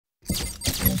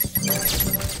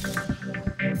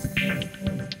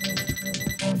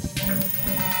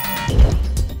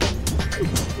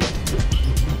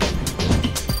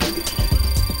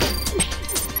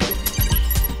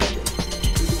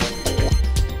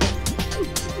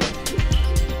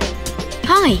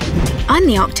Hi, I'm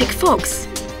the Arctic fox.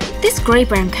 This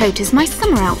grey-brown coat is my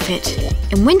summer outfit.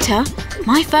 In winter,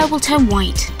 my fur will turn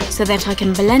white so that I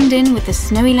can blend in with the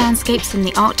snowy landscapes in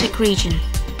the Arctic region.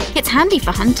 It's handy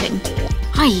for hunting.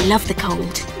 I love the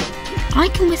cold. I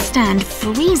can withstand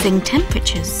freezing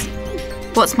temperatures.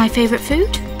 What's my favourite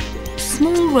food?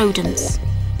 Small rodents.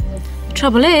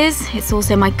 Trouble is, it's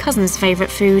also my cousin's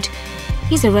favourite food.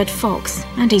 He's a red fox,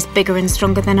 and he's bigger and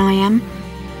stronger than I am.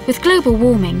 With global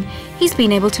warming, he's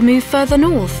been able to move further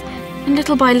north, and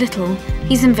little by little,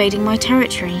 he's invading my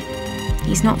territory.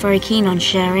 He's not very keen on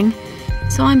sharing,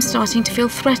 so I'm starting to feel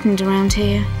threatened around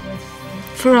here.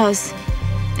 For us,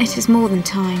 it is more than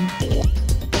time.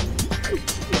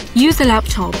 Use a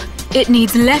laptop. It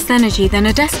needs less energy than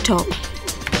a desktop.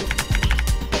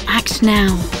 Act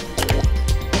now.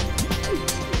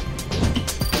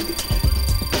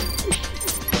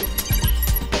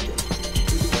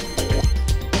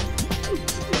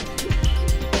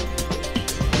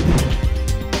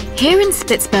 Here in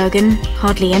Spitsbergen,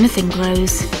 hardly anything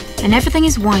grows, and everything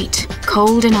is white,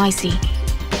 cold and icy.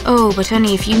 Oh, but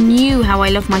only if you knew how I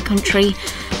love my country,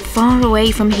 far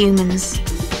away from humans.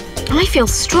 I feel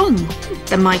strong,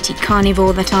 the mighty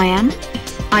carnivore that I am.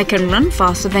 I can run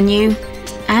faster than you,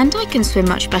 and I can swim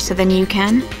much better than you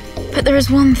can. But there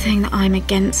is one thing that I'm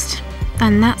against,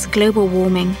 and that's global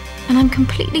warming, and I'm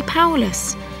completely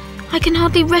powerless. I can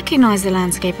hardly recognise the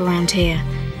landscape around here.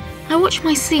 I watch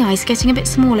my sea ice getting a bit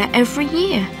smaller every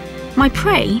year. My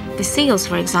prey, the seals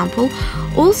for example,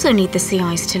 also need the sea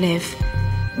ice to live.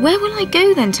 Where will I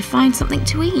go then to find something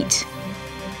to eat?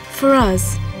 For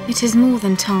us, it is more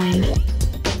than time.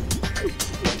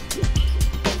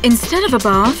 Instead of a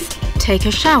bath, take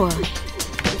a shower.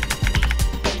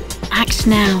 Act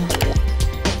now.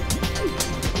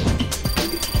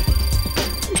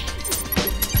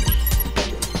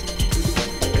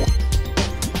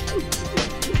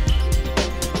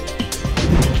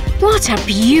 What a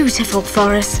beautiful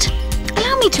forest!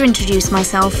 Allow me to introduce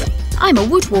myself. I'm a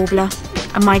wood warbler,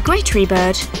 a migratory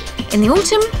bird. In the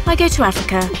autumn, I go to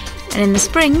Africa, and in the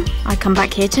spring, I come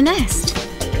back here to nest.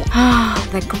 Ah,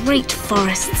 the great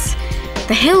forests.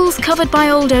 The hills covered by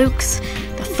old oaks,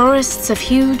 the forests of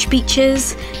huge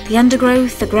beeches, the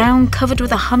undergrowth, the ground covered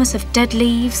with a hummus of dead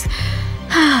leaves.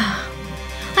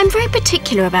 I'm very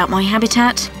particular about my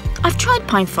habitat. I've tried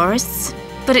pine forests,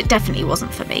 but it definitely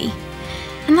wasn't for me.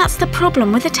 And that's the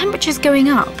problem with the temperatures going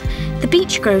up. The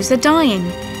beech groves are dying.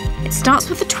 It starts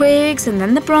with the twigs and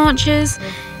then the branches,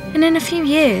 and in a few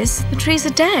years, the trees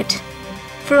are dead.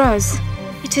 For us,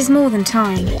 it is more than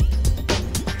time.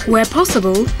 Where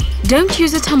possible, don't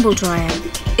use a tumble dryer.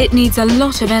 It needs a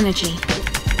lot of energy.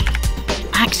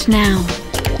 Act now.